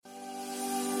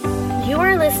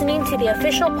are listening to the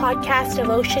official podcast of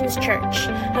Oceans Church,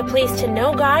 a place to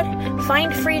know God,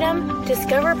 find freedom,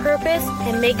 discover purpose,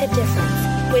 and make a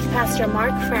difference, with Pastor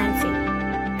Mark Francie.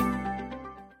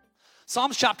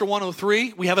 Psalms chapter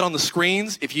 103, we have it on the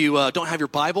screens. If you don't have your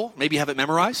Bible, maybe you have it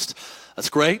memorized.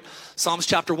 That's great. Psalms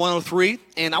chapter 103,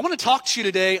 and I want to talk to you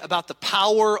today about the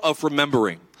power of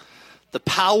remembering. The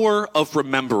power of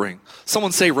remembering.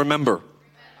 Someone say remember.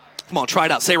 Come on, try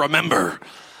it out. Say remember.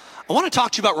 I want to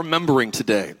talk to you about remembering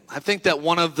today. I think that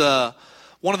one of the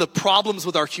problems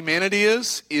with our humanity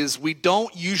is we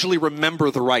don't usually remember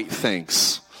the right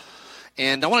things.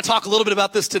 And I want to talk a little bit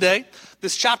about this today.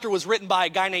 This chapter was written by a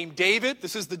guy named David.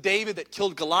 This is the David that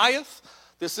killed Goliath.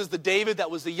 This is the David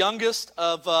that was the youngest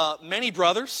of many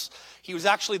brothers. He was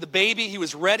actually the baby. He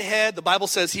was redhead. The Bible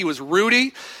says he was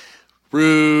Rudy.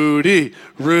 Rudy.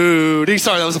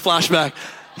 Sorry, that was a flashback.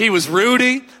 He was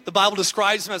Rudy. The Bible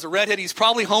describes him as a redhead. He's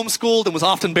probably homeschooled and was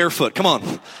often barefoot. Come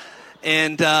on.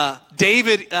 And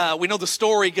David, we know the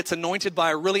story, gets anointed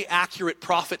by a really accurate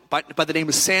prophet by the name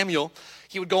of Samuel.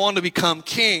 He would go on to become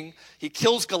king. He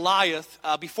kills Goliath.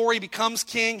 Before he becomes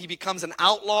king, he becomes an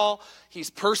outlaw. He's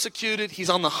persecuted. He's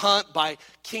on the hunt by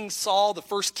King Saul, the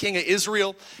first king of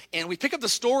Israel. And we pick up the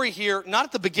story here, not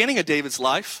at the beginning of David's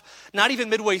life, not even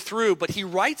midway through, but he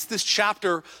writes this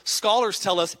chapter, scholars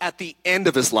tell us, at the end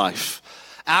of his life.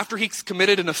 After he's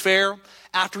committed an affair,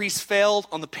 after he's failed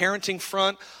on the parenting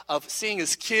front of seeing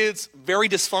his kids very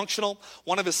dysfunctional.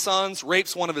 One of his sons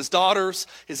rapes one of his daughters.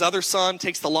 His other son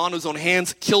takes the law in his own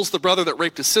hands, kills the brother that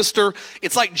raped his sister.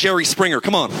 It's like Jerry Springer.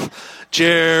 Come on.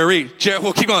 Jerry.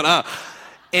 Well, keep going.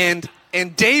 And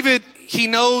David, he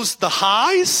knows the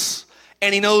highs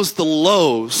and he knows the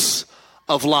lows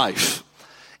of life.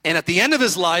 And at the end of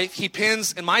his life, he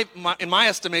pens, in my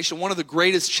estimation, one of the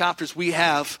greatest chapters we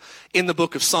have in the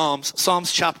book of Psalms,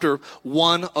 Psalms chapter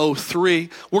 103.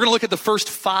 We're going to look at the first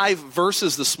 5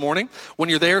 verses this morning. When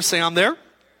you're there, say, I'm there.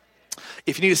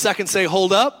 If you need a second, say,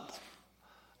 hold up.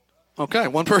 Okay,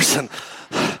 one person.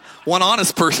 One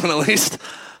honest person, at least.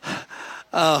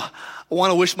 I want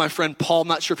to wish my friend Paul, I'm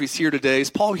not sure if he's here today. Is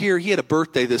Paul here? He had a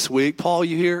birthday this week. Paul,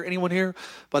 you here? Anyone here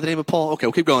by the name of Paul? Okay,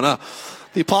 we'll keep going.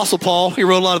 The Apostle Paul, he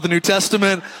wrote a lot of the New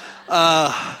Testament.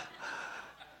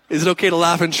 Is it okay to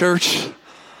laugh in church?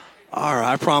 All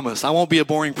right, I promise. I won't be a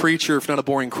boring preacher if not a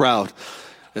boring crowd.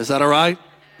 Is that all right?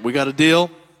 We got a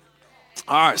deal?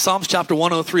 All right, Psalms chapter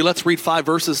 103. Let's read 5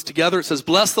 verses together. It says,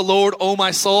 bless the Lord, O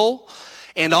my soul,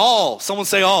 and all. Someone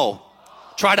say all.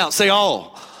 Try it out. Say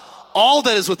all. All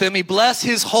that is within me, bless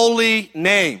his holy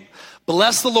name.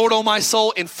 Bless the Lord, O my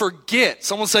soul, and forget.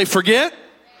 Someone say forget.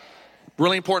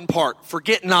 Really important part.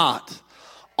 Forget not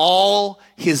all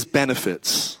his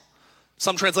benefits.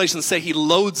 Some translations say he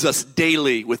loads us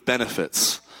daily with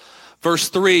benefits. Verse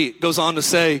 3 goes on to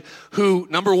say, who,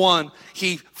 number 1,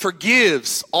 he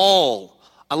forgives all.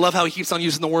 I love how he keeps on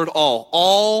using the word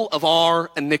all of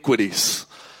our iniquities.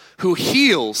 Who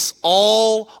heals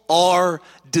all our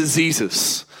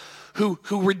diseases. Who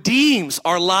redeems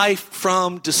our life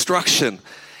from destruction.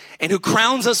 And who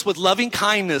crowns us with loving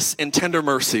kindness and tender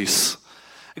mercies.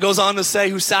 It goes on to say,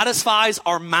 who satisfies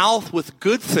our mouth with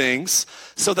good things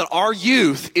so that our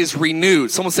youth is renewed.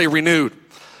 Someone say renewed.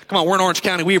 Come on, we're in Orange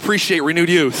County. We appreciate renewed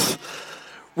youth.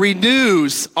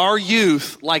 Renews our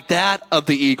youth like that of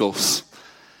the eagles.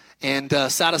 And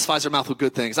satisfies our mouth with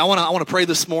good things. I want to pray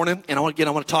this morning, and I want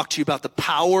to talk to you about the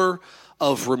power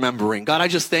of remembering. God, I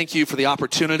just thank you for the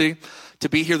opportunity to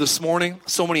be here this morning.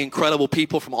 So many incredible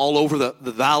people from all over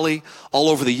the valley, all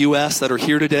over the U.S. that are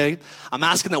here today. I'm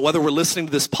asking that whether we're listening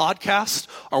to this podcast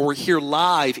or we're here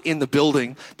live in the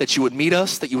building, that you would meet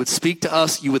us, that you would speak to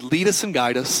us, you would lead us and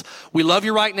guide us. We love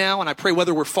you right now, and I pray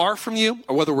whether we're far from you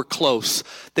or whether we're close,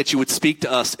 that you would speak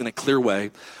to us in a clear way.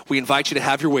 We invite you to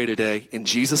have your way today. In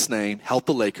Jesus' name, help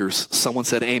the Lakers. Someone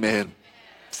said amen.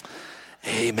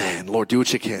 Amen. Lord, do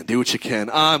what you can. Do what you can.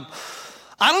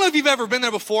 I don't know if you've ever been there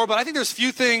before, but I think there's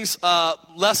few things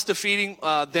less defeating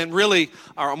than really,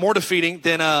 or more defeating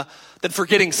than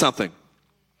forgetting something.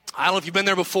 I don't know if you've been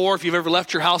there before, if you've ever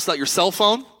left your house without your cell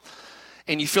phone,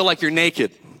 and you feel like you're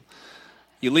naked.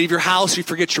 You leave your house, you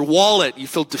forget your wallet, you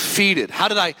feel defeated. How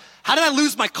did I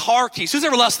lose my car keys? Who's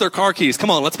ever lost their car keys?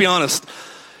 Come on, let's be honest.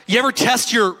 You ever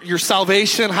test your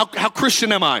salvation? How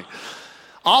Christian am I?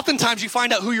 Oftentimes you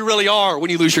find out who you really are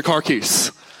when you lose your car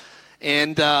keys.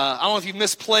 And I don't know if you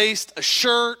misplaced a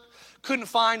shirt, couldn't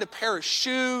find a pair of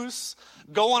shoes,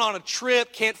 going on a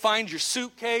trip, can't find your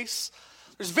suitcase.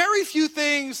 There's very few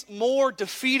things more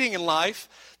defeating in life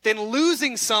than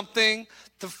losing something,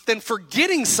 than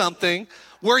forgetting something,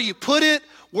 where you put it,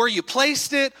 where you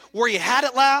placed it, where you had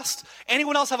it last.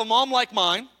 Anyone else have a mom like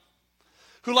mine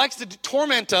who likes to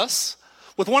torment us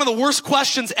with one of the worst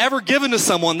questions ever given to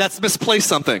someone that's misplaced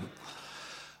something.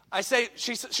 I say,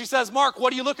 she says, Mark,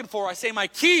 what are you looking for? I say, my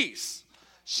keys.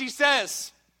 She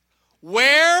says,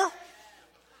 where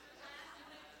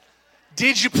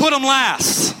did you put them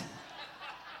last?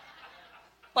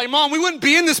 Like, Mom, we wouldn't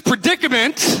be in this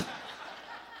predicament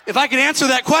if I could answer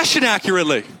that question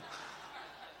accurately.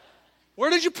 Where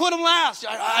did you put them last?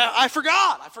 I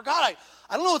forgot.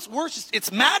 I don't know what's worse.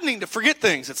 It's maddening to forget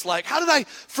things. It's like, how did I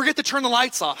forget to turn the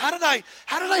lights off? How did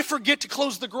I forget to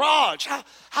close the garage?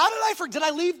 How did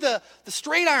I leave the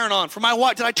straight iron on for my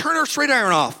wife? Did I turn her straight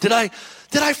iron off? Did I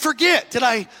forget? Did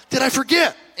I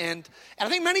forget? And I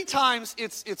think many times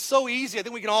it's so easy. I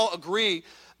think we can all agree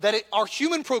that our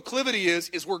human proclivity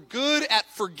is we're good at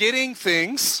forgetting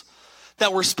things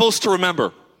that we're supposed to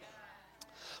remember.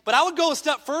 But I would go a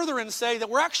step further and say that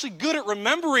we're actually good at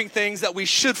remembering things that we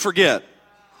should forget.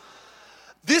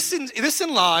 This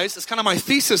in lies, it's kind of my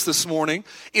thesis this morning,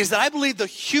 is that I believe the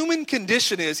human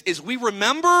condition is we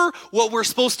remember what we're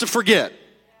supposed to forget.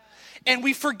 And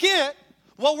we forget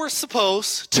what we're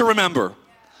supposed to remember.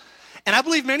 And I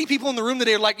believe many people in the room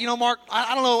today are like, Mark,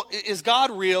 I don't know, is God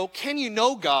real? Can you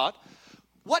know God?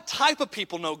 What type of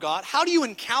people know God? How do you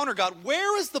encounter God?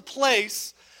 Where is the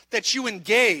place that you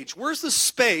engage? Where's the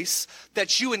space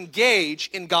that you engage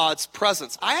in God's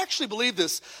presence? I actually believe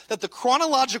that the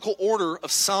chronological order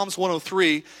of Psalms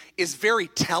 103 is very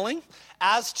telling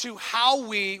as to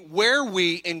where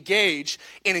we engage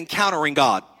in encountering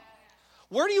God.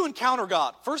 Where do you encounter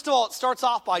God? First of all, it starts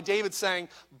off by David saying,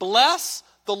 bless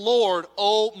the Lord,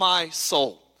 O my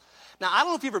soul. Now, I don't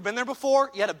know if you've ever been there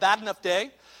before. You had a bad enough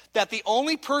day that the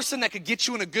only person that could get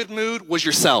you in a good mood was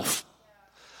yourself.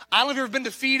 I don't know if you've ever been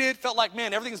defeated, felt like,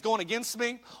 man, everything's going against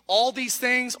me. All these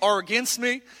things are against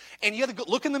me. And you have to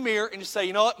look in the mirror and just say,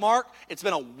 you know what, Mark? It's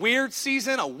been a weird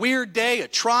season, a weird day, a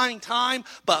trying time,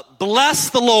 but bless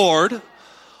the Lord,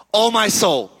 O my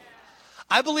soul.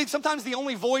 I believe sometimes the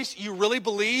only voice you really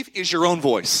believe is your own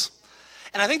voice.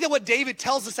 And I think that what David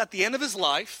tells us at the end of his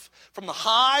life, from the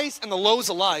highs and the lows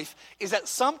of life, is that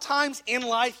sometimes in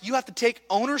life you have to take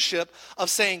ownership of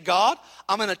saying, God,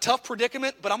 I'm in a tough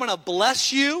predicament, but I'm going to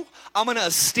bless you. I'm going to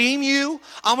esteem you.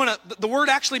 The word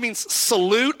actually means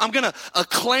salute. I'm going to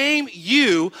acclaim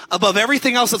you above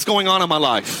everything else that's going on in my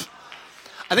life.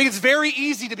 I think it's very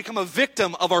easy to become a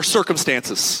victim of our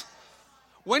circumstances.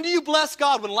 When do you bless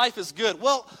God? When life is good?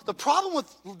 Well, the problem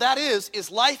with that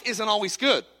is life isn't always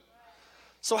good.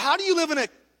 So how do you live in a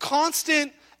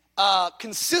constant,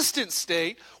 consistent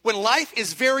state when life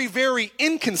is very, very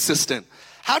inconsistent?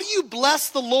 How do you bless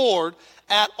the Lord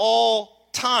at all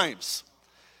times?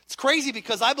 It's crazy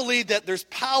because I believe that there's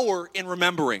power in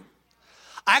remembering.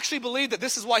 I actually believe that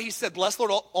this is why he said, bless the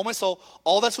Lord, all my soul,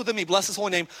 all that's within me, bless his holy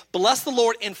name. Bless the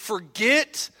Lord and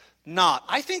forget not.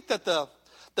 I think that the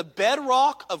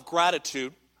bedrock of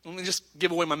gratitude, let me just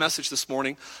give away my message this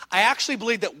morning. I actually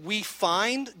believe that we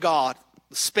find God,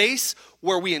 the space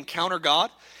where we encounter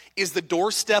God is the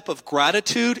doorstep of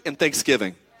gratitude and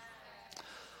thanksgiving.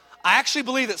 I actually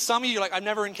believe that some of you are like, I've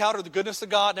never encountered the goodness of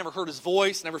God, never heard his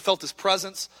voice, never felt his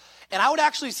presence. And I would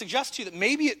actually suggest to you that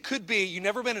maybe it could be you've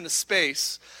never been in a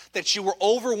space that you were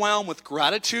overwhelmed with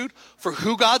gratitude for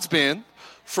who God's been,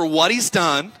 for what he's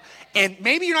done, and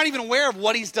maybe you're not even aware of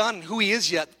what he's done and who he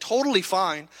is yet. Totally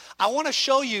fine. I want to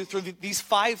show you through these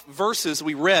 5 verses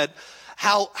we read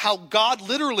how God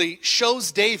literally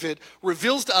shows David,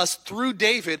 reveals to us through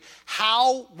David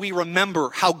how we remember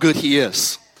how good he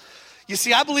is. You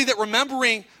see, I believe that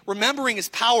remembering is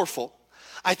powerful.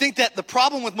 I think that the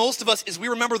problem with most of us is we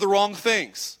remember the wrong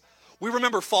things. We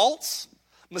remember faults,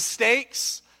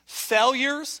 mistakes,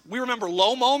 failures. We remember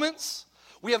low moments.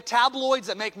 We have tabloids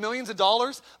that make millions of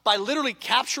dollars by literally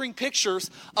capturing pictures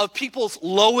of people's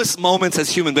lowest moments as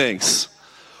human beings.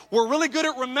 We're really good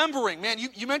at remembering. Man,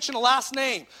 you mentioned a last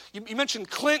name. You mentioned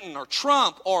Clinton or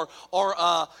Trump or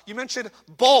you mentioned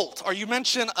Bolt or you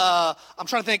mentioned, I'm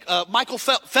trying to think, Michael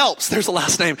Phelps. There's a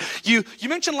last name. You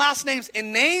mentioned last names,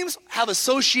 and names have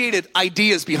associated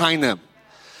ideas behind them.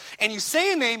 And you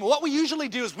say a name, what we usually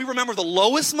do is we remember the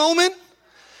lowest moment,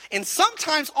 and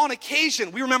sometimes on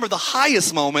occasion we remember the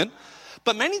highest moment,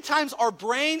 but many times our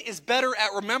brain is better at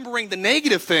remembering the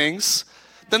negative things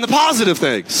than the positive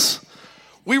things.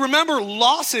 We remember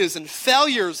losses and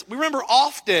failures. We remember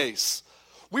off days.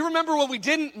 We remember what we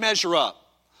didn't measure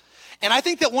up. And I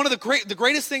think that one of the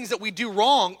greatest things that we do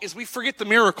wrong is we forget the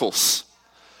miracles.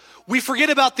 We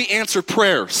forget about the answered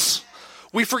prayers.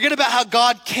 We forget about how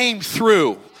God came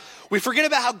through. We forget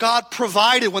about how God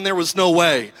provided when there was no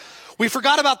way. We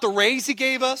forgot about the raise he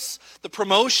gave us, the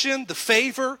promotion, the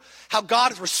favor, how God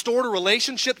has restored a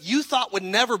relationship you thought would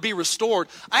never be restored.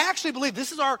 I actually believe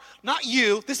this is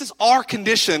this is our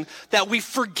condition, that we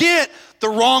forget the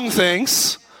wrong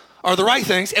things, or the right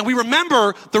things, and we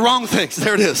remember the wrong things.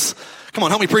 There it is. Come on,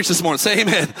 help me preach this morning. Say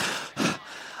amen.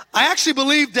 I actually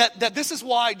believe that this is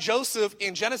why Joseph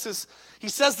in Genesis, he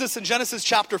says this in Genesis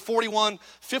chapter 41,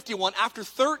 51, after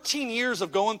 13 years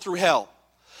of going through hell.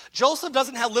 Joseph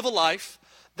doesn't live a life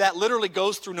that literally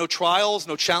goes through no trials,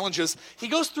 no challenges. He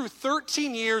goes through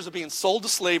 13 years of being sold to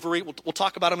slavery. We'll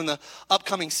talk about him in the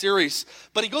upcoming series.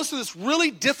 But he goes through this really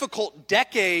difficult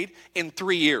decade in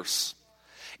 3 years.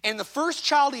 And the first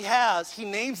child he has, he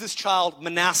names this child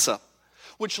Manasseh,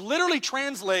 which literally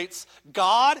translates,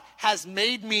 God has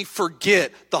made me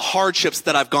forget the hardships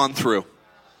that I've gone through.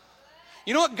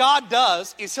 You know what God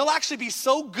does is he'll actually be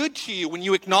so good to you when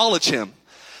you acknowledge him,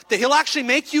 that he'll actually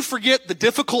make you forget the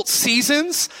difficult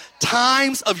seasons,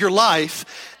 times of your life,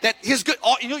 that his good,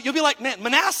 you'll be like, man,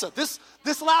 Manasseh,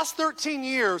 this last 13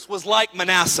 years was like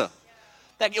Manasseh.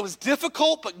 That it was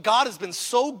difficult, but God has been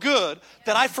so good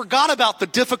that I forgot about the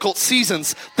difficult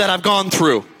seasons that I've gone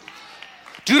through.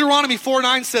 Deuteronomy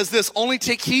 4:9 says this, only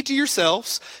take heed to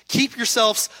yourselves, keep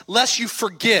yourselves, lest you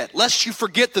forget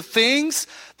the things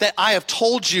that I have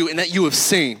told you and that you have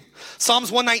seen.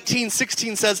 Psalms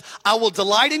 119:16 says, I will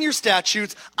delight in your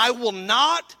statutes. I will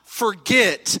not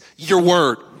forget your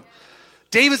word.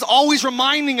 David's always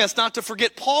reminding us not to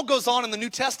forget. Paul goes on in the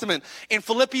New Testament in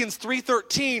Philippians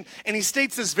 3:13, and he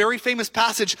states this very famous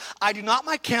passage, I do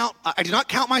not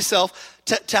count myself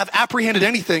to have apprehended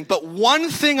anything, but one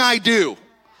thing I do,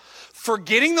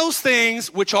 forgetting those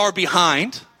things which are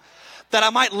behind, that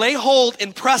I might lay hold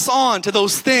and press on to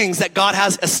those things that God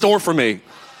has in store for me.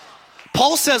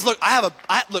 Paul says, look,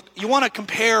 you want to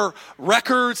compare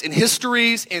records and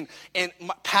histories and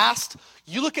past,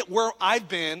 you look at where I've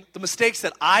been, the mistakes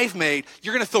that I've made,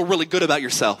 you're going to feel really good about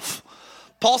yourself.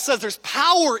 Paul says there's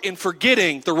power in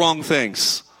forgetting the wrong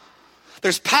things.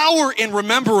 There's power in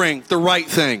remembering the right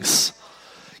things.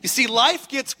 You see, life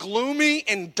gets gloomy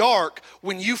and dark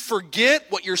when you forget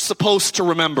what you're supposed to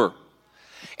remember.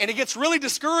 And it gets really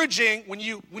discouraging when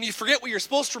you forget what you're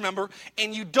supposed to remember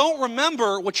and you don't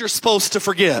remember what you're supposed to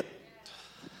forget.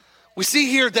 We see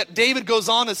here that David goes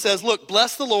on and says, look,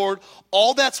 bless the Lord,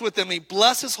 all that's within me,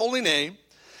 bless his holy name.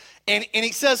 And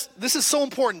he says, this is so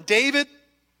important. David,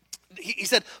 he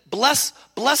said, bless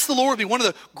the Lord me. One of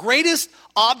the greatest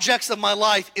objects of my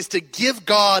life is to give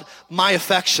God my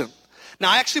affection. Now,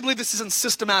 I actually believe this is in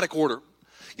systematic order.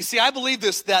 You see, I believe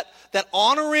this, that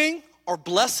honoring or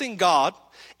blessing God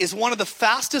is one of the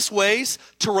fastest ways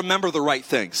to remember the right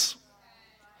things.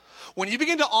 When you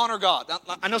begin to honor God,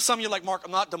 I know some of you are like, Mark,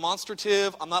 I'm not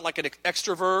demonstrative, I'm not like an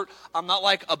extrovert, I'm not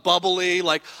like a bubbly,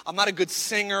 like I'm not a good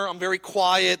singer, I'm very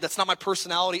quiet, that's not my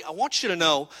personality. I want you to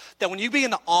know that when you begin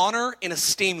to honor and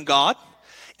esteem God,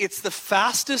 it's the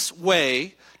fastest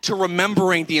way to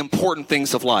remembering the important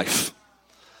things of life.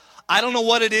 I don't know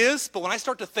what it is, but when I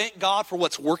start to thank God for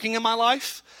what's working in my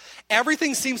life,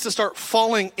 everything seems to start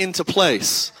falling into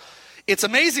place. It's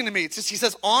amazing to me. It's just, he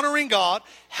says, honoring God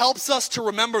helps us to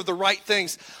remember the right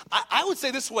things. I would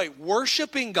say this way,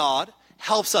 worshiping God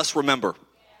helps us remember.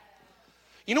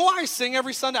 You know why I sing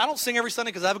every Sunday? I don't sing every Sunday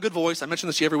because I have a good voice. I mention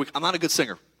this to you every week. I'm not a good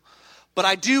singer. But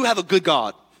I do have a good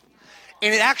God.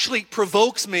 And it actually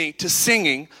provokes me to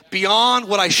singing beyond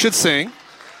what I should sing.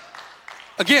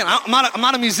 Again, I'm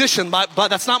not a musician, but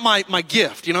that's not my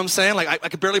gift. You know what I'm saying? Like, I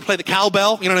could barely play the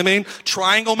cowbell. You know what I mean?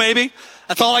 Triangle, maybe.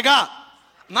 That's all I got.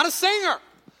 I'm not a singer.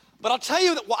 But I'll tell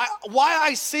you that why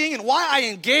I sing and why I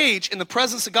engage in the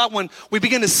presence of God when we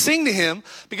begin to sing to him,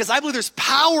 because I believe there's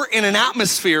power in an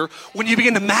atmosphere when you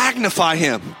begin to magnify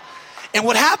him. And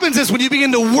what happens is when you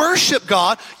begin to worship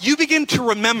God, you begin to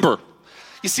remember.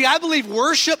 You see, I believe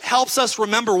worship helps us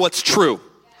remember what's true.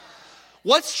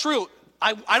 What's true?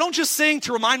 I don't just sing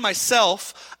to remind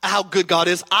myself how good God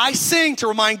is. I sing to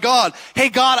remind God, hey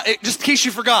God, just in case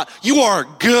you forgot, you are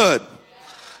good.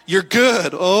 You're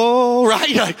good. Oh,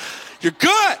 right. You're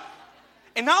good.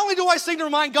 And not only do I sing to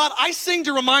remind God, I sing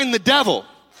to remind the devil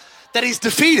that he's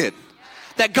defeated,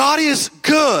 that God is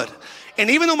good. And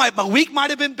even though my week might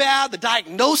have been bad, the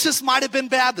diagnosis might have been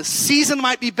bad, the season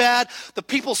might be bad, the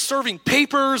people serving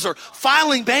papers or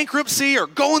filing bankruptcy or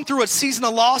going through a season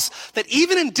of loss, that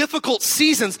even in difficult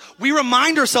seasons, we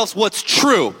remind ourselves what's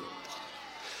true.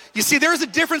 You see, there's a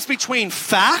difference between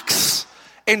facts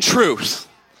and truth.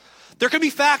 There can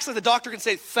be facts that the doctor can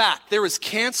say, fact, there is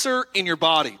cancer in your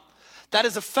body. That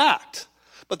is a fact.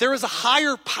 But there is a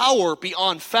higher power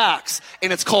beyond facts,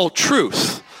 and it's called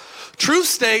truth. Truth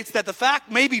states that the fact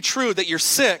may be true that you're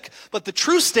sick, but the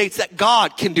truth states that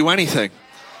God can do anything.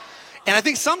 And I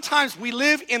think sometimes we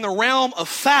live in the realm of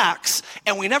facts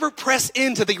and we never press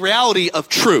into the reality of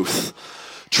truth.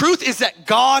 Truth is that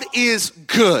God is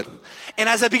good. And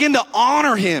as I begin to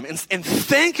honor him and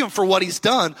thank him for what he's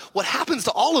done, what happens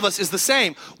to all of us is the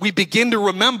same. We begin to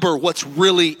remember what's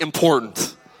really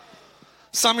important.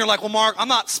 Some of you are like, well, Mark, I'm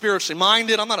not spiritually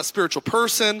minded. I'm not a spiritual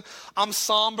person. I'm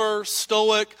somber,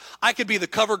 stoic. I could be the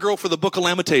cover girl for the Book of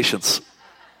Lamentations.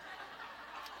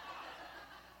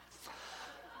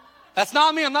 That's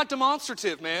not me. I'm not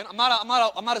demonstrative, man. I'm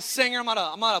not a singer. I'm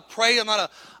not a prayer. I'm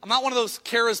not one of those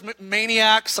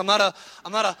charismaniacs. I'm not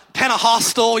a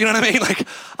Pentecostal. You know what I mean?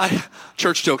 Like,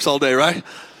 church jokes all day, right?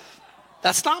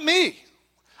 That's not me.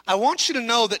 I want you to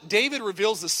know that David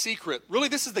reveals the secret. Really,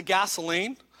 this is the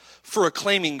gasoline for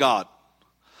acclaiming God.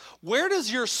 Where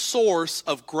does your source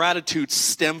of gratitude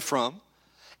stem from?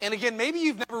 And again, maybe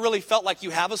you've never really felt like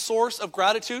you have a source of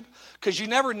gratitude because you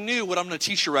never knew what I'm going to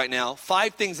teach you right now.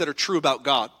 5 things that are true about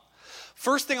God.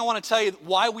 First thing I want to tell you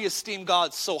why we esteem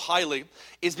God so highly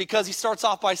is because he starts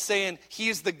off by saying he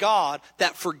is the God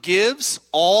that forgives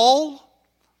all,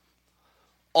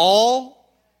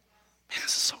 man, this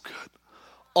is so good,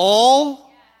 all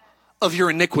of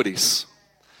your iniquities.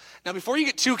 Now, before you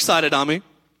get too excited on me,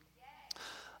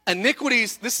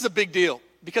 iniquities, this is a big deal.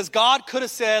 Because God could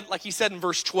have said, like he said in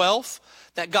verse 12,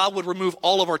 that God would remove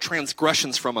all of our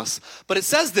transgressions from us. But it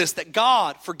says this, that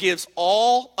God forgives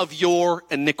all of your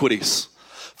iniquities.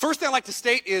 First thing I'd like to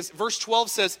state is verse 12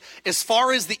 says, as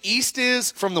far as the east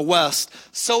is from the west,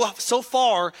 so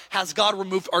far has God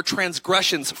removed our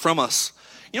transgressions from us.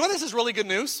 You know what, this is really good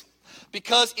news?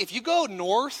 Because if you go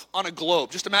north on a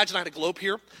globe, just imagine I had a globe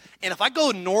here, and if I go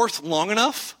north long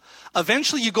enough,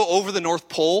 eventually you go over the North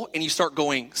Pole and you start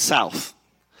going south.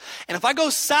 And if I go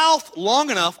south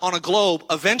long enough on a globe,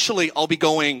 eventually I'll be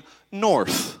going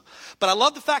north. But I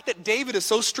love the fact that David is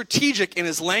so strategic in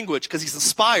his language because he's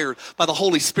inspired by the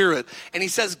Holy Spirit. And he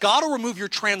says, God will remove your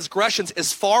transgressions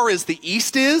as far as the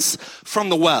east is from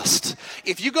the west.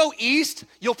 If you go east,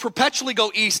 you'll perpetually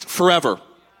go east forever.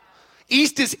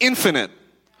 East is infinite.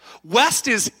 West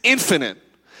is infinite.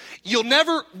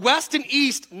 West and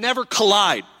east never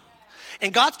collide.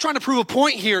 And God's trying to prove a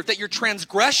point here that your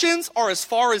transgressions are as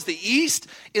far as the east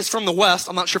is from the west.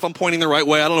 I'm not sure if I'm pointing the right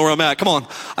way. I don't know where I'm at. Come on.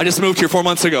 I just moved here 4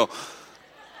 months ago.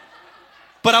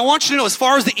 But I want you to know, as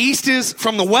far as the east is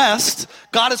from the west,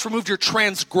 God has removed your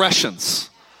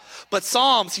transgressions. But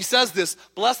Psalms, he says this,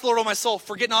 bless the Lord, O my soul,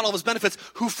 forget not all of his benefits,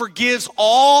 who forgives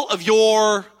all of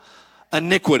your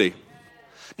iniquity.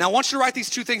 Now, I want you to write these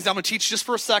 2 things. I'm going to teach just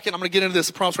for a second. I'm going to get into this.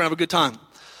 I promise we're going to have a good time.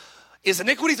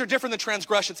 Iniquities are different than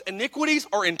transgressions. Iniquities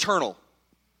are internal.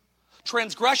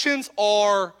 Transgressions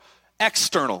are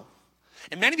external.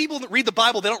 And many people that read the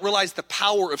Bible, they don't realize the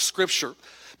power of Scripture.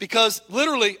 Because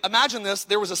literally, imagine this,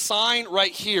 there was a sign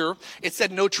right here. It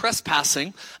said no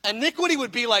trespassing. Iniquity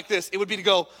would be like this. It would be to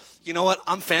go, you know what,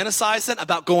 I'm fantasizing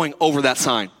about going over that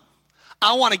sign.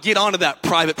 I want to get onto that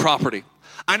private property.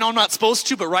 I know I'm not supposed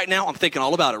to, but right now, I'm thinking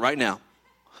all about it right now.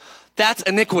 That's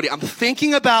iniquity. I'm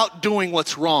thinking about doing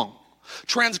what's wrong.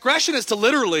 Transgression is to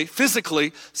literally,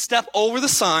 physically, step over the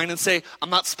sign and say, I'm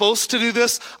not supposed to do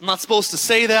this, I'm not supposed to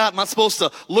say that, I'm not supposed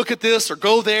to look at this or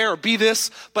go there or be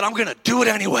this, but I'm going to do it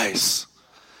anyways.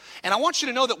 And I want you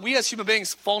to know that we as human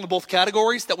beings fall into both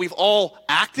categories, that we've all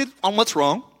acted on what's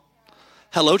wrong.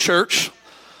 Hello, church.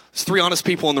 There's 3 honest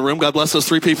people in the room. God bless those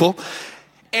 3 people.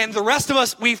 And the rest of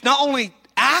us, we've not only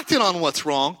acted on what's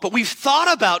wrong, but we've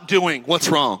thought about doing what's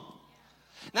wrong.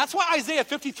 And that's why Isaiah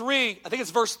 53, I think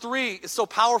it's verse 3, is so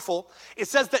powerful. It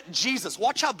says that Jesus,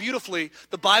 watch how beautifully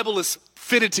the Bible is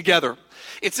fitted together.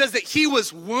 It says that he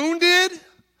was wounded,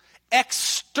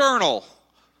 external,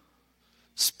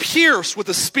 pierced with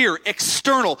a spear,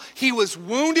 external. He was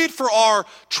wounded for our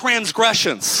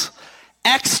transgressions,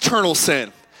 external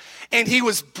sin. And he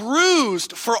was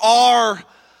bruised for our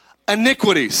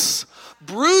iniquities.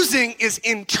 Bruising is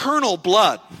internal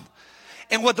blood.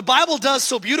 And what the Bible does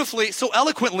so beautifully, so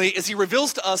eloquently, is he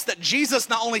reveals to us that Jesus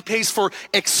not only pays for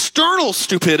external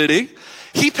stupidity,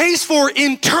 he pays for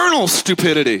internal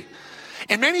stupidity.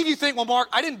 And many of you think, well, Mark,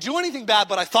 I didn't do anything bad,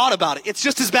 but I thought about it. It's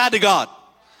just as bad to God.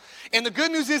 And the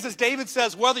good news is, as David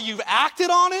says, whether you've acted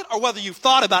on it or whether you've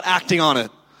thought about acting on it,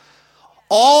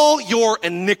 all your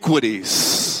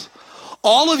iniquities,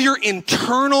 all of your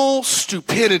internal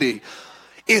stupidity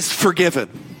is forgiven.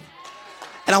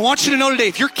 And I want you to know today,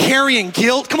 if you're carrying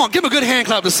guilt, come on, give him a good hand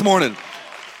clap this morning.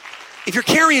 If you're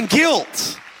carrying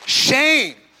guilt,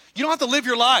 shame, you don't have to live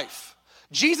your life.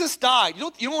 Jesus died.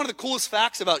 You know one of the coolest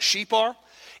facts about sheep are?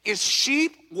 is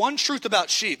sheep, one truth about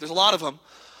sheep, there's a lot of them,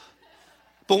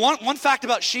 but one fact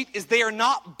about sheep is they are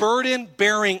not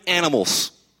burden-bearing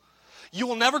animals. You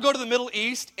will never go to the Middle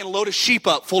East and load a sheep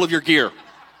up full of your gear.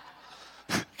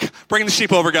 Bringing the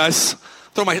sheep over, guys.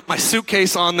 Throw my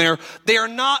suitcase on there. They are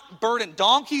not burdened.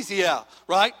 Donkeys, yeah,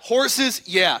 right? Horses,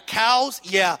 yeah. Cows,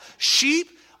 yeah. Sheep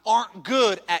aren't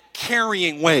good at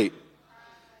carrying weight.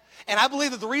 And I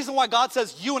believe that the reason why God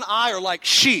says you and I are like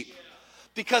sheep,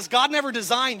 because God never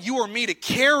designed you or me to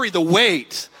carry the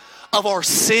weight of our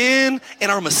sin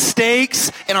and our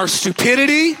mistakes and our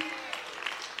stupidity.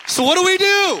 So what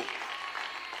do?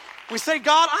 We say,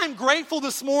 God, I'm grateful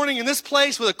this morning in this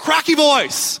place with a cracky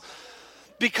voice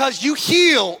because you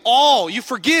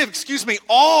forgive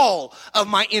all of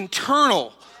my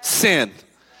internal sin.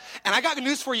 And I got good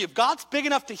news for you. If God's big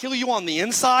enough to heal you on the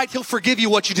inside, he'll forgive you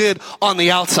what you did on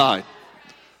the outside.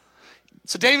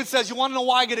 So David says, you want to know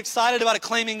why I get excited about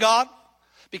acclaiming God?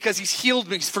 Because he's healed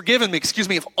me, he's forgiven me,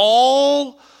 of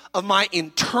all of my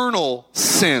internal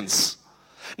sins.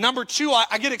 Number two,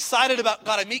 I get excited about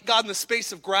God. I meet God in the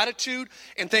space of gratitude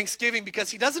and thanksgiving because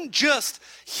he doesn't just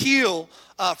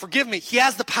forgive me. He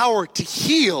has the power to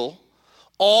heal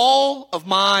all of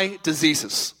my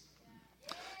diseases.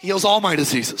 He heals all my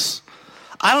diseases.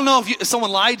 I don't know if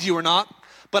someone lied to you or not,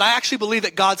 but I actually believe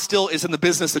that God still is in the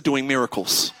business of doing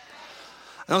miracles.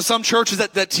 I know some churches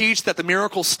that teach that the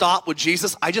miracles stop with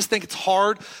Jesus. I just think it's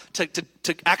hard to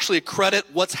actually accredit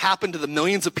what's happened to the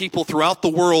millions of people throughout the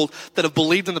world that have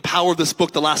believed in the power of this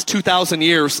book the last 2,000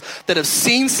 years, that have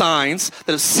seen signs,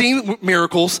 that have seen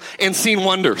miracles, and seen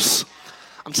wonders.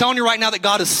 I'm telling you right now that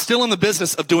God is still in the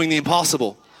business of doing the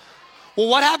impossible. Well,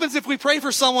 what happens if we pray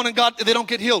for someone and they don't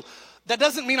get healed? That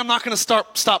doesn't mean I'm not going to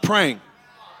stop praying.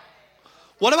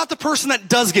 What about the person that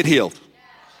does get healed?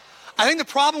 I think the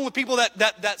problem with people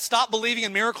that stop believing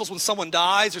in miracles when someone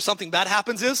dies or something bad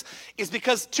happens is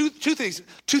because two things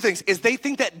is they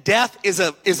think that death is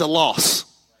a loss.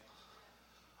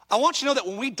 I want you to know that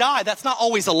when we die, that's not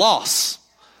always a loss.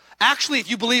 Actually,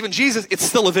 if you believe in Jesus, it's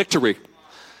still a victory.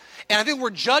 And I think we're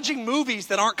judging movies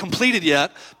that aren't completed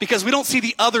yet because we don't see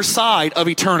the other side of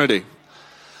eternity.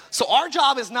 So our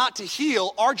job is not to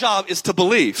heal, our job is to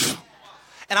believe.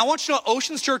 And I want you to know,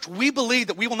 Oceans Church, we believe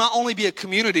that we will not only be a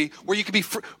community where you can be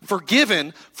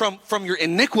forgiven from your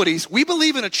iniquities, we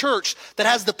believe in a church that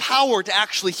has the power to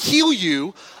actually heal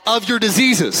you of your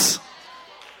diseases.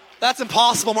 That's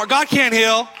impossible, Mark. God can't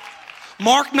heal.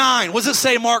 Mark 9, what does it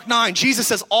say, Mark 9? Jesus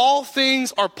says, all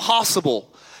things are possible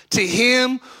to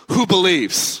him who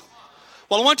believes.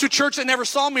 Well, I went to a church that never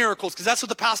saw miracles because that's what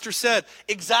the pastor said.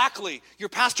 Exactly. Your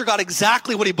pastor got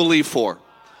exactly what he believed for.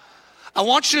 I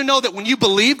want you to know that when you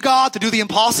believe God to do the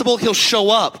impossible, he'll show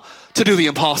up to do the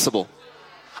impossible.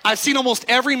 I've seen almost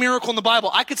every miracle in the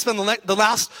Bible. I could spend the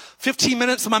last 15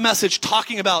 minutes of my message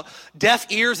talking about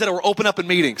deaf ears that were open up in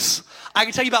meetings. I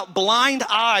can tell you about blind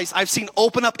eyes I've seen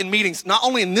open up in meetings, not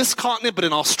only in this continent, but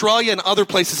in Australia and other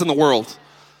places in the world.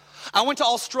 I went to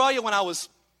Australia when I was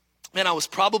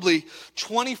probably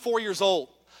 24 years old.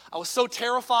 I was so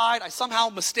terrified. I somehow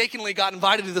mistakenly got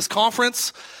invited to this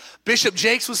conference. Bishop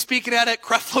Jakes was speaking at it,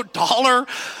 Creflo Dollar,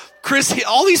 Chris,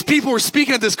 all these people were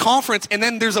speaking at this conference, and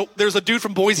then there's a dude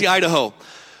from Boise, Idaho,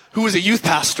 who was a youth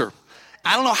pastor.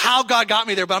 I don't know how God got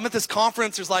me there, but I'm at this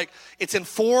conference. It's in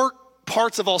 4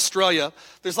 parts of Australia.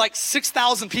 There's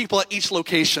 6,000 people at each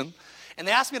location, and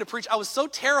they asked me to preach. I was so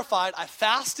terrified, I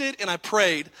fasted and I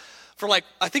prayed for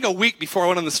I think a week before I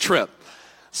went on this trip.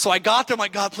 So I got there, I'm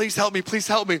like, God, please help me, please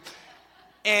help me.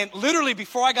 And literally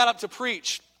before I got up to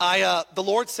preach, the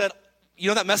Lord said, you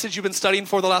know that message you've been studying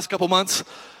for the last couple months?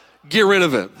 Get rid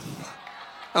of it.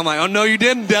 I'm like, oh, no, you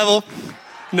didn't, devil.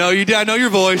 No, you did. I know your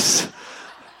voice.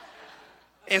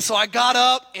 And so I got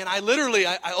up and I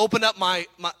opened up I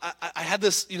had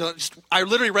this, I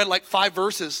literally read 5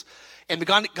 verses and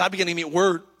God began to give me a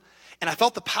word. And I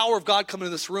felt the power of God come into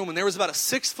this room. And there was about a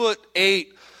 6'8"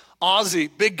 Aussie,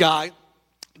 big guy,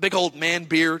 big old man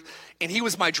beard. And he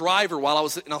was my driver while I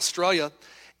was in Australia.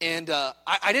 And I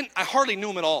hardly knew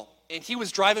him at all. And he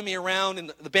was driving me around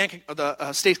in the bank,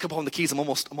 the States Cup on the Keys. I'm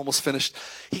almost finished.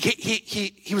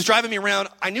 He was driving me around.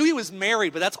 I knew he was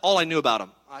married, but that's all I knew about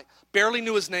him. I barely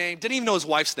knew his name, didn't even know his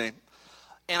wife's name.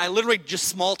 And I literally just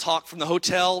small talk from the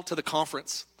hotel to the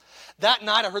conference. That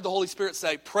night, I heard the Holy Spirit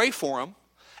say, pray for him.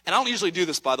 And I don't usually do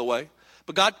this, by the way.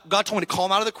 But God told me to call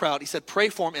him out of the crowd. He said, pray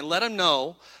for him and let him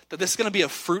know that this is going to be a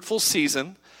fruitful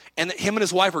season and that him and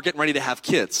his wife are getting ready to have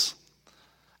kids.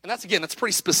 And that's a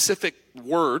pretty specific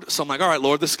word. So I'm like, all right,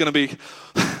 Lord, this is going to be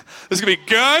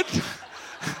good.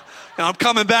 And I'm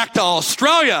coming back to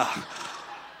Australia.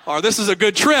 Or this is a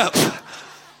good trip.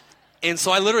 And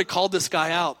so I literally called this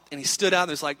guy out, and he stood out, and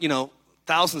there's like,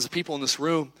 thousands of people in this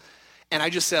room. And I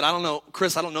just said, I don't know,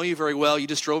 Chris, I don't know you very well. You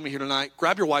just drove me here tonight.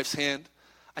 Grab your wife's hand.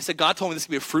 I said, God told me this is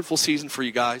going to be a fruitful season for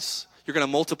you guys. You're going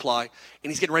to multiply,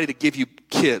 and he's getting ready to give you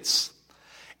kids.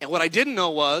 And what I didn't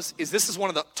know is this is one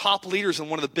of the top leaders in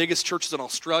one of the biggest churches in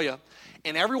Australia.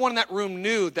 And everyone in that room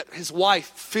knew that his wife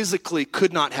physically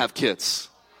could not have kids.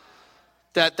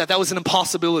 That was an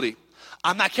impossibility.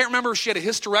 I can't remember if she had a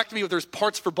hysterectomy or there's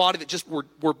parts of her body that just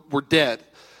were dead.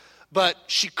 But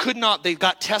she could not, they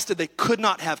got tested, they could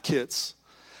not have kids.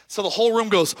 So the whole room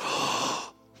goes,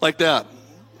 like that.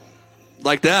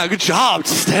 Like that. Good job,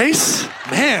 Stace.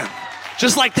 Man,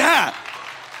 just like that.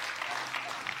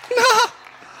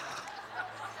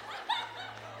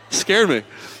 Scared me.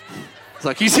 It's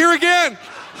like, he's here again.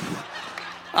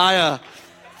 I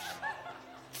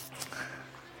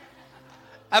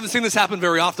haven't seen this happen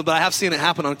very often, but I have seen it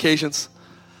happen on occasions.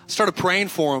 I started praying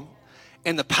for him,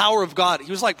 and the power of God,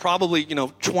 he was like probably,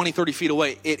 20, 30 feet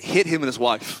away. It hit him and his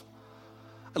wife.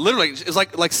 Literally, it was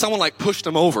like someone like pushed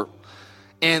him over.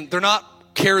 And they're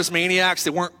not charismaniacs.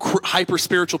 They weren't hyper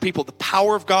spiritual people. The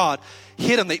power of God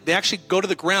hit them. They actually go to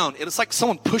the ground. And it's like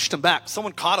someone pushed them back.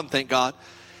 Someone caught them, thank God.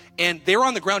 And they were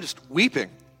on the ground just weeping.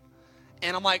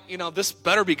 And I'm like, this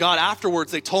better be God.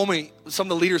 Afterwards, they told me, some of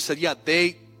the leaders said, yeah,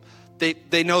 they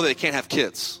know that they can't have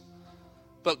kids.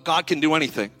 But God can do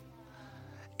anything.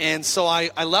 And so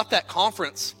I left that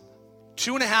conference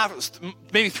 2.5,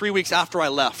 maybe 3 weeks after I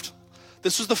left.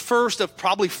 This was the first of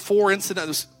probably 4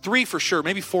 incidents, 3 for sure,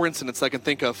 maybe 4 incidents I can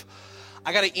think of.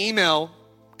 I got an email,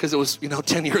 because it was,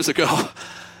 10 years ago,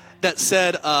 that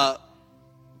said,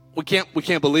 we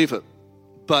can't believe it,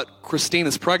 but Christine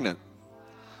is pregnant.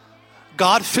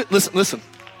 Listen,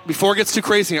 before it gets too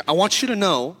crazy, I want you to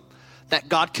know that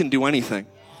God can do anything.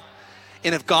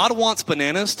 And if God wants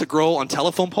bananas to grow on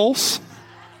telephone poles,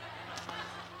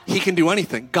 he can do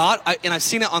anything. And I've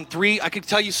seen it on 3, I could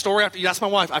tell you story after, you ask my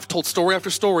wife, I've told story after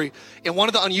story. And one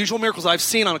of the unusual miracles I've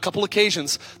seen on a couple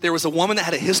occasions, there was a woman that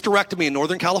had a hysterectomy in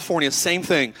Northern California, same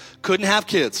thing, couldn't have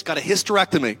kids, got a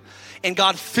hysterectomy. And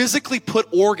God physically put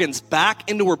organs back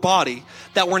into her body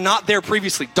that were not there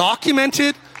previously.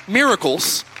 Documented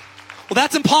miracles. Well,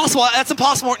 that's impossible. That's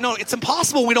impossible. No, it's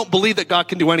impossible when we don't believe that God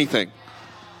can do anything.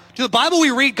 To the Bible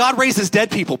we read, God raises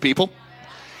dead people.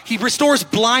 He restores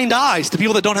blind eyes to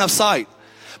people that don't have sight.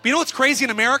 But you know what's crazy in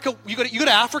America? You go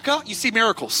to Africa, you see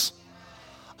miracles.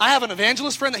 I have an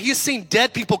evangelist friend that he has seen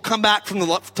dead people come back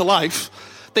to life.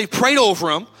 They've prayed over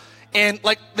them. And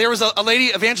like there was a lady,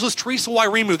 Evangelist Teresa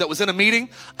Wairimu, that was in a meeting.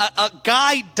 A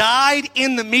guy died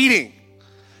in the meeting.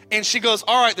 And she goes,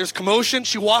 all right, there's commotion.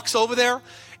 She walks over there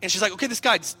and she's like, okay, this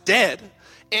guy's dead.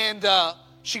 And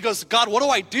she goes, God, what do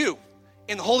I do?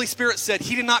 And the Holy Spirit said,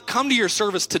 he did not come to your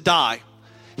service to die.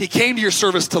 He came to your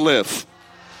service to live.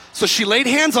 So she laid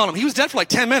hands on him. He was dead for like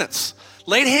 10 minutes.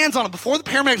 Laid hands on him. Before the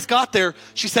paramedics got there,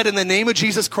 she said, in the name of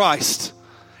Jesus Christ.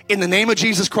 In the name of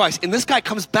Jesus Christ. And this guy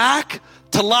comes back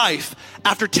to life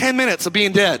after 10 minutes of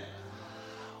being dead.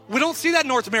 We don't see that in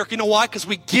North America. You know why? Because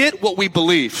we get what we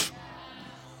believe.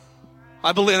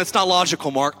 I believe, and it's not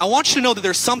logical, Mark. I want you to know that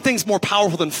there's some things more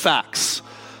powerful than facts.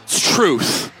 It's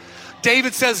truth.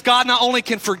 David says God not only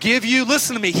can forgive you,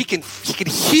 listen to me, he can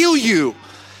heal you.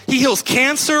 He heals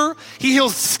cancer. He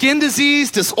heals skin disease,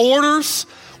 disorders.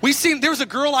 There was a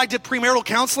girl I did premarital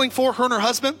counseling for, her and her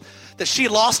husband, that she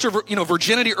had lost her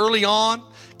virginity early on,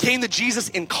 came to Jesus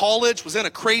in college, was in a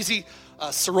crazy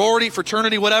sorority,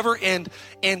 fraternity, whatever, and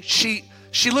she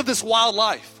lived this wild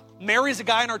life. Marries a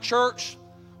guy in our church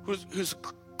who's a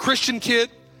Christian kid.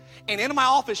 And in my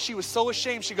office, she was so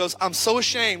ashamed. She goes, I'm so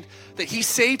ashamed that he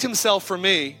saved himself for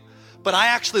me, but I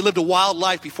actually lived a wild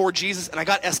life before Jesus, and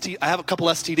I have a couple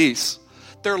STDs.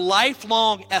 They're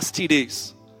lifelong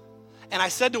STDs. And I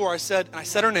said to her, I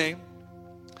said her name,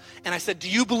 and I said, do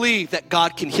you believe that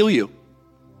God can heal you?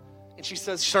 And she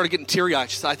started getting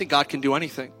teary-eyed. She said, I think God can do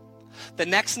anything. The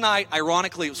next night,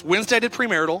 ironically, it was Wednesday I did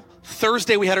premarital.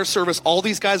 Thursday we had our service. All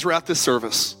these guys were at this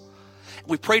service.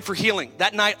 We prayed for healing.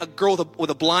 That night, a girl with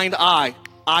a blind eye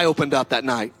opened up that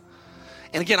night.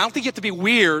 And again, I don't think you have to be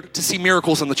weird to see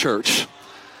miracles in the church.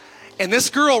 And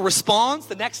this girl responds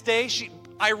the next day.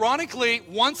 Ironically,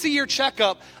 once a year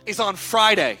checkup is on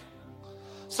Friday.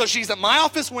 So she's at my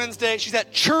office Wednesday. She's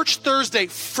at church Thursday.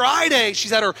 Friday,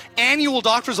 she's at her annual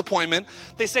doctor's appointment.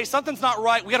 They say something's not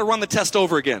right. We got to run the test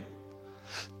over again.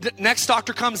 The next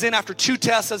doctor comes in after 2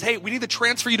 tests, says, hey, we need to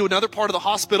transfer you to another part of the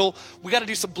hospital. We got to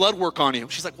do some blood work on you.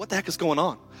 She's like, what the heck is going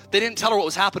on? They didn't tell her what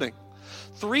was happening.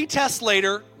 3 tests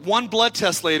later, 1 blood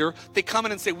test later, they come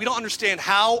in and say, we don't understand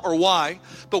how or why,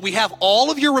 but we have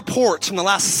all of your reports from the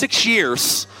last 6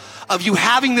 years of you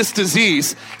having this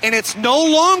disease, and it's no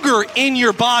longer in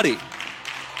your body.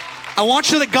 I want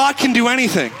you to know that God can do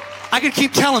anything. I could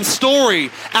keep telling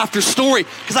story after story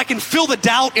because I can feel the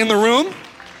doubt in the room.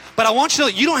 But I want you to know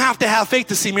that you don't have to have faith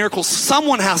to see miracles.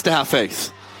 Someone has to have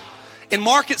faith. In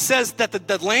Mark, it says that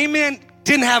the lame man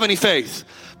didn't have any faith.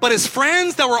 But his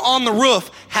friends that were on the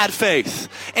roof had faith.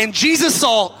 And Jesus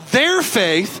saw their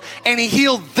faith and he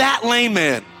healed that lame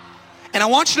man. And I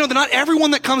want you to know that not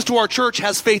everyone that comes to our church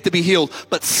has faith to be healed,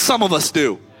 but some of us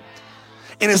do.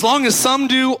 And as long as some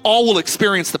do, all will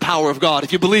experience the power of God.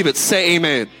 If you believe it, say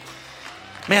amen.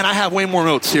 Man, I have way more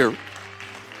notes here.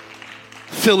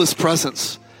 Feel his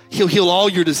presence. He'll heal all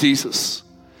your diseases.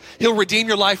 He'll redeem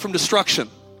your life from destruction.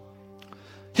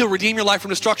 He'll redeem your life from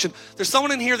destruction. There's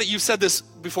someone in here that you've said this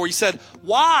before. You said,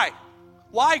 why?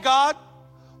 Why, God?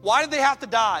 Why did they have to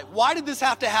die? Why did this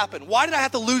have to happen? Why did I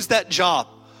have to lose that job?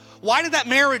 Why did that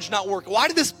marriage not work? Why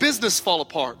did this business fall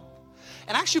apart?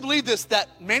 And I actually believe this,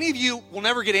 that many of you will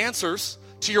never get answers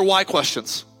to your why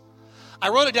questions. I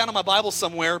wrote it down in my Bible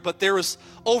somewhere, but there was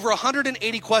over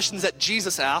 180 questions that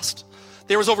Jesus asked.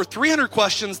 There was over 300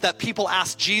 questions that people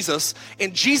asked Jesus,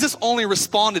 and Jesus only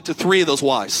responded to 3 of those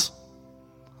whys.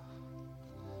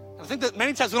 I think that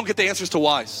many times we don't get the answers to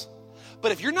whys.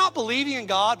 But if you're not believing in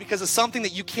God because of something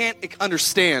that you can't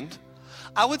understand,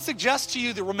 I would suggest to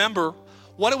you to remember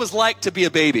what it was like to be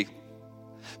a baby.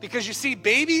 Because you see,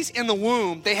 babies in the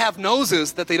womb, they have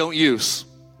noses that they don't use.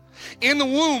 In the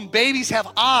womb, babies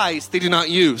have eyes they do not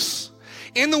use.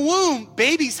 In the womb,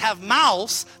 babies have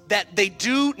mouths that they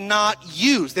do not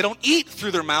use. They don't eat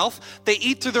through their mouth. They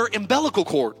eat through their umbilical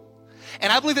cord.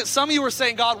 And I believe that some of you are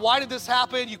saying, God, why did this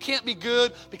happen? You can't be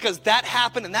good because that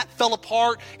happened and that fell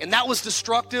apart and that was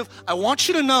destructive. I want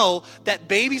you to know that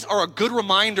babies are a good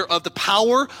reminder of the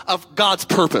power of God's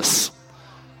purpose.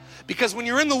 Because when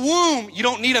you're in the womb, you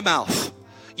don't need a mouth.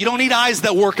 You don't need eyes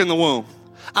that work in the womb.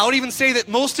 I would even say that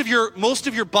most of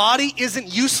your body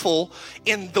isn't useful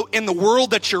in the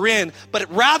world that you're in,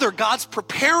 but rather God's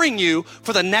preparing you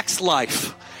for the next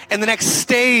life and the next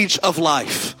stage of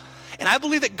life. And I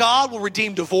believe that God will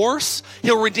redeem divorce.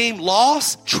 He'll redeem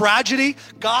loss, tragedy.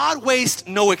 God wastes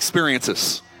no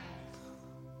experiences.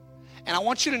 And I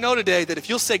want you to know today that if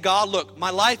you'll say, God, look,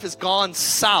 my life has gone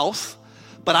south,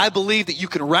 but I believe that you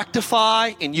can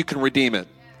rectify and you can redeem it.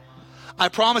 I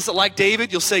promise that like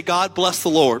David, you'll say, God, bless the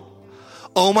Lord.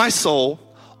 Oh, my soul,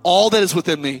 all that is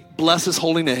within me, bless his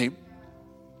holy name.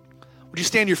 Would you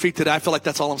stand to your feet today? I feel like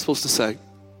that's all I'm supposed to say.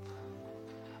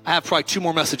 I have probably 2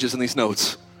 more messages in these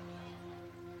notes.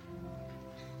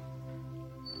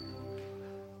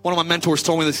 One of my mentors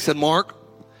told me this. He said, Mark,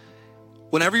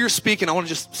 whenever you're speaking, I want to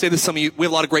just say this to some of you. We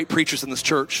have a lot of great preachers in this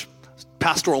church.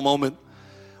 Pastoral moment.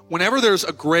 Whenever there's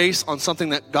a grace on something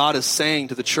that God is saying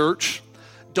to the church,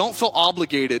 don't feel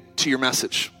obligated to your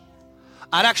message.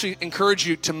 I'd actually encourage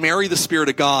you to marry the Spirit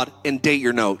of God and date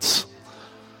your notes.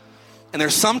 And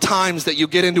there's some times that you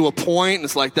get into a point and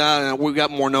it's like that, and we've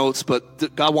got more notes,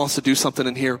 but God wants to do something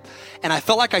in here. And I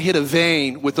felt like I hit a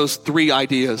vein with those 3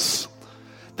 ideas.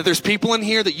 That there's people in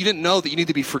here that you didn't know that you need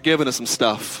to be forgiven of some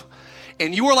stuff.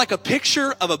 And you are like a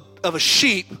picture of a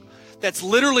sheep that's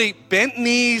literally bent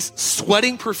knees,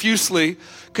 sweating profusely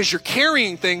because you're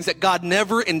carrying things that God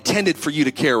never intended for you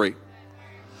to carry.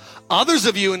 Others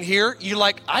of you in here, you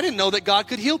like, I didn't know that God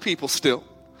could heal people still.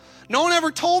 No one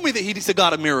ever told me that he's a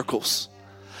God of miracles.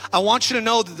 I want you to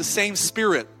know that the same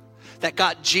Spirit that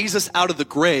got Jesus out of the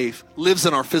grave lives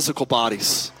in our physical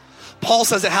bodies. Paul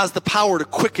says it has the power to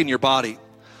quicken your body.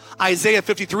 Isaiah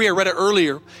 53, I read it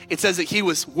earlier. It says that he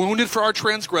was wounded for our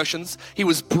transgressions. He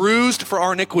was bruised for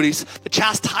our iniquities. The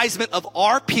chastisement of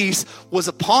our peace was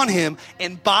upon him.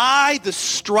 And by the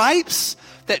stripes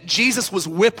that Jesus was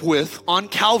whipped with on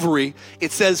Calvary,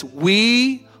 it says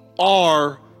we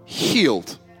are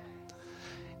healed.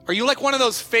 Are you like one of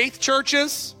those faith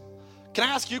churches? Can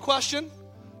I ask you a question?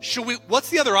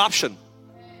 What's the other option?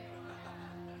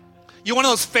 You one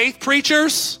of those faith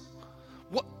preachers?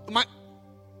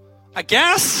 I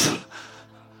guess.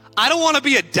 I don't want to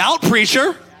be a doubt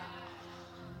preacher.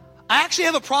 I actually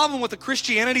have a problem with a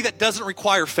Christianity that doesn't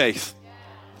require faith.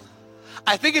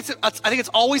 I think it's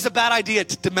always a bad idea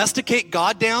to domesticate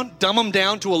God down, dumb him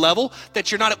down to a level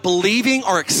that you're not believing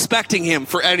or expecting him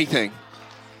for anything.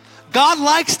 God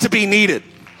likes to be needed.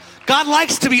 God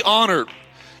likes to be honored.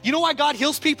 You know why God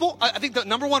heals people? I think the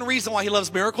number 1 reason why he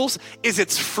loves miracles is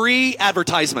it's free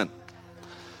advertisement.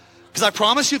 Because I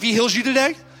promise you, if he heals you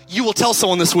today, you will tell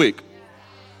someone this week.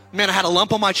 Man, I had a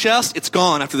lump on my chest. It's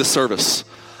gone after this service.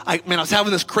 I was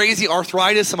having this crazy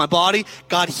arthritis in my body.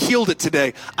 God healed it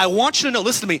today. I want you to know,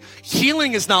 listen to me,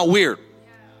 healing is not weird.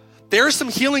 There are some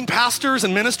healing pastors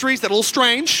and ministries that are a little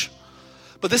strange,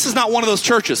 but this is not one of those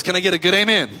churches. Can I get a good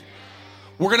amen?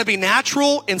 We're going to be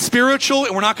natural and spiritual,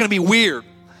 and we're not going to be weird.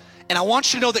 And I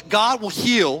want you to know that God will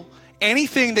heal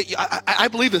anything that I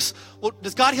believe this. Well,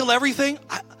 does God heal everything?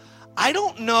 I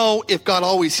don't know if God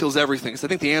always heals everything. So I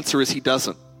think the answer is he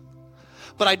doesn't.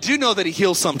 But I do know that he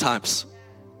heals sometimes.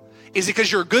 Is it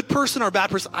because you're a good person or a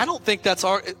bad person? I don't think that's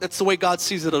the way God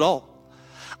sees it at all.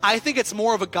 I think it's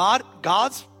more of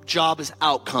God's job is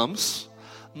outcomes.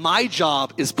 My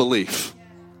job is belief.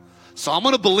 So I'm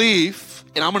going to believe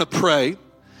and I'm going to pray.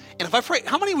 And if I pray,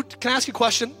 can I ask you a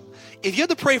question? If you had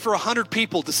to pray for 100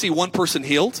 people to see one person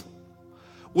healed,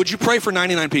 would you pray for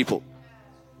 99 people?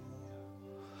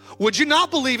 Would you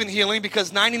not believe in healing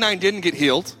because 99 didn't get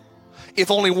healed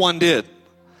if only one did?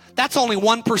 That's only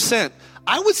 1%.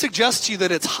 I would suggest to you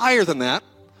that it's higher than that,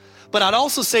 but I'd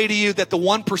also say to you that the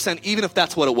 1%, even if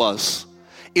that's what it was,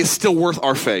 is still worth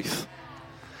our faith.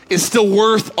 Is still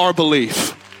worth our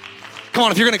belief. Come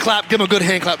on, if you're going to clap, give him a good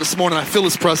hand clap this morning. I feel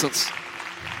his presence.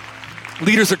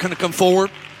 Leaders are going to come forward.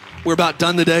 We're about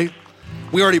done today.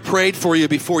 We already prayed for you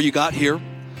before you got here.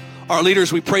 Our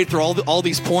leaders, we prayed through all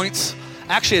these points.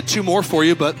 I actually had 2 more for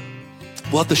you, but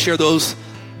we'll have to share those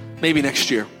maybe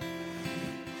next year.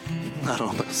 I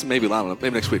don't know, maybe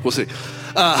next week. We'll see.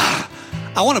 I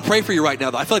want to pray for you right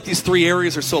now, though. I feel like these 3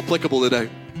 areas are so applicable today.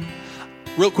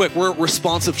 Real quick, we're a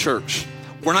responsive church.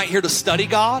 We're not here to study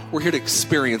God. We're here to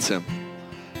experience him.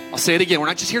 I'll say it again. We're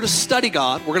not just here to study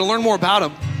God. We're going to learn more about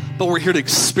him, but we're here to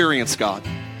experience God.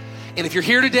 And if you're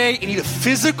here today and you need a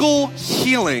physical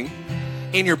healing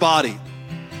in your body,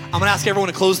 I'm going to ask everyone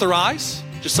to close their eyes,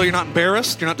 just so you're not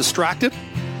embarrassed, you're not distracted.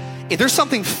 If there's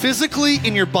something physically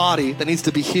in your body that needs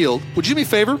to be healed, would you do me a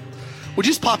favor? Would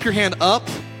you just pop your hand up?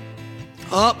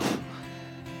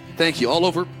 Thank you. All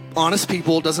over. Honest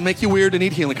people. Doesn't make you weird to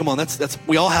need healing. Come on, that's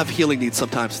we all have healing needs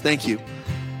sometimes. Thank you.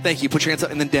 Thank you. Put your hands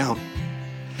up and then down.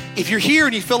 If you're here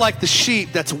and you feel like the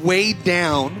sheep that's weighed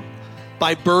down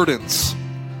by burdens,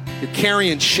 you're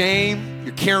carrying shame,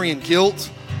 you're carrying guilt,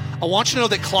 I want you to know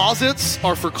that closets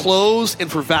are for clothes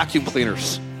and for vacuum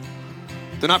cleaners.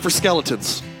 They're not for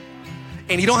skeletons.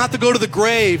 And you don't have to go to the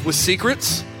grave with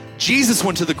secrets. Jesus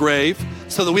went to the grave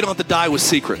so that we don't have to die with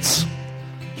secrets.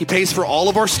 He pays for all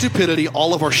of our stupidity,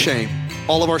 all of our shame,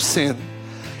 all of our sin.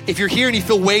 If you're here and you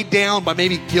feel weighed down by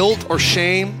maybe guilt or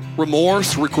shame,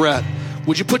 remorse, regret,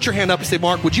 would you put your hand up and say,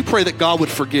 Mark, would you pray that God would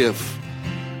forgive?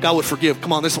 God would forgive.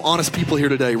 Come on, there's some honest people here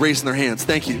today raising their hands.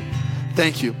 Thank you.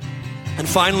 Thank you. And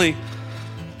finally,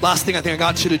 last thing I think I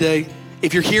got to today,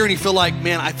 if you're here and you feel like,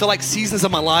 man, I feel like seasons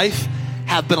of my life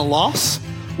have been a loss,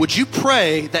 would you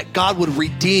pray that God would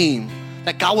redeem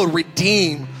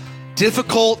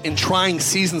difficult and trying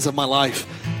seasons of my life?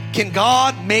 Can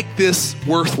God make this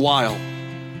worthwhile?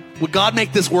 Would God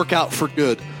make this work out for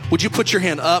good? Would you put your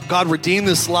hand up? God, redeem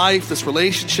this life, this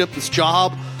relationship, this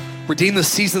job, redeem this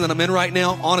season that I'm in right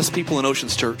now. Honest people in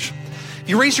Oceans Church. If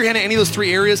you raise your hand in any of those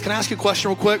 3 areas, can I ask you a question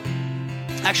real quick?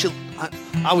 Actually,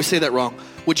 I always say that wrong.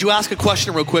 Would you ask a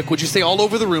question real quick? Would you say all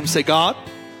over the room, say, God,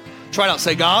 try it out.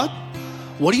 Say, God,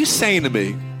 what are you saying to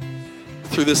me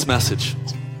through this message?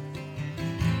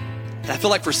 And I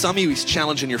feel like for some of you, he's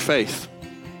challenging your faith.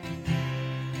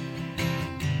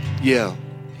 Yeah,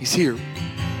 he's here.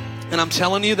 And I'm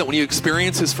telling you that when you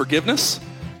experience his forgiveness,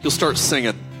 you'll start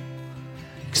singing.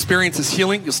 Experience his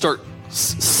healing, you'll start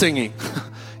singing.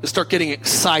 You'll start getting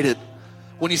excited.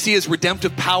 When you see his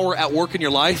redemptive power at work in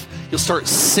your life, you'll start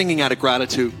singing out of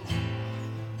gratitude.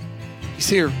 He's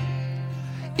here.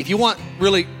 If you want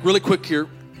really quick here,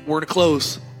 we're going to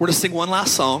close. We're going to sing one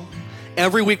last song.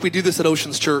 Every week we do this at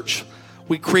Oceans Church.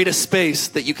 We create a space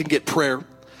that you can get prayer.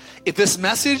 If this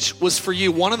message was for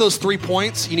you, one of those 3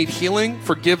 points, you need healing,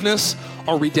 forgiveness,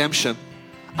 or redemption.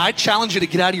 I challenge you to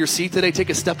get out of your seat today,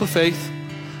 take a step of faith.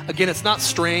 Again, it's not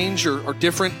strange or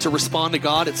different to respond to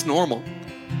God. It's normal.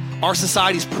 Our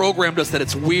society's programmed us that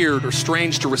it's weird or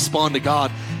strange to respond to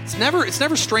God. It's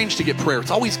never strange to get prayer.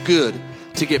 It's always good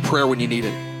to get prayer when you need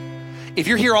it. If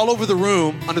you're here all over the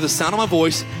room, under the sound of my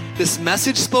voice, this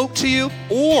message spoke to you,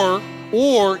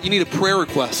 or you need a prayer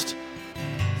request.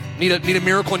 Need a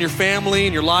miracle in your family,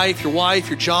 in your life, your wife,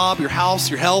 your job, your house,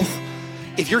 your health.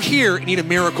 If you're here and need a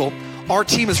miracle, our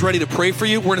team is ready to pray for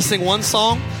you. We're going to sing one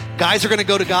song. Guys are going to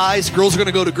go to guys. Girls are going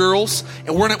to go to girls.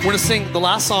 And we're going to sing the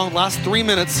last song, last 3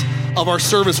 minutes of our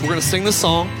service. We're going to sing this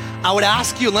song. I would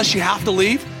ask you, unless you have to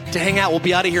leave, to hang out. We'll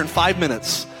be out of here in 5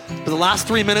 minutes. For the last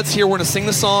 3 minutes here, we're going to sing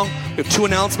the song. We have 2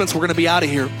 announcements. We're going to be out of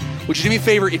here. Would you do me a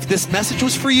favor? If this message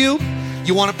was for you,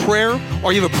 you want a prayer,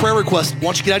 or you have a prayer request, why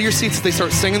don't you get out of your seats as they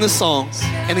start singing this song,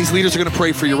 and these leaders are going to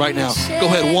pray for you right now. Go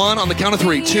ahead. 1, on the count of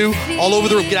 3. 2, all over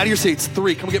the room. Get out of your seats.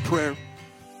 3, come get prayer.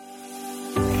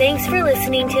 Thanks for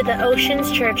listening to the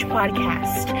Oceans Church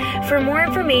podcast. For more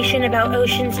information about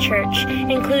Oceans Church,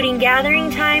 including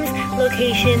gathering times,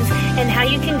 locations, and how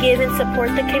you can give and support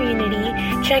the community,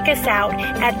 check us out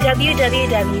at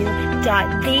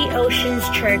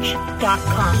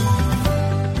www.theoceanschurch.com.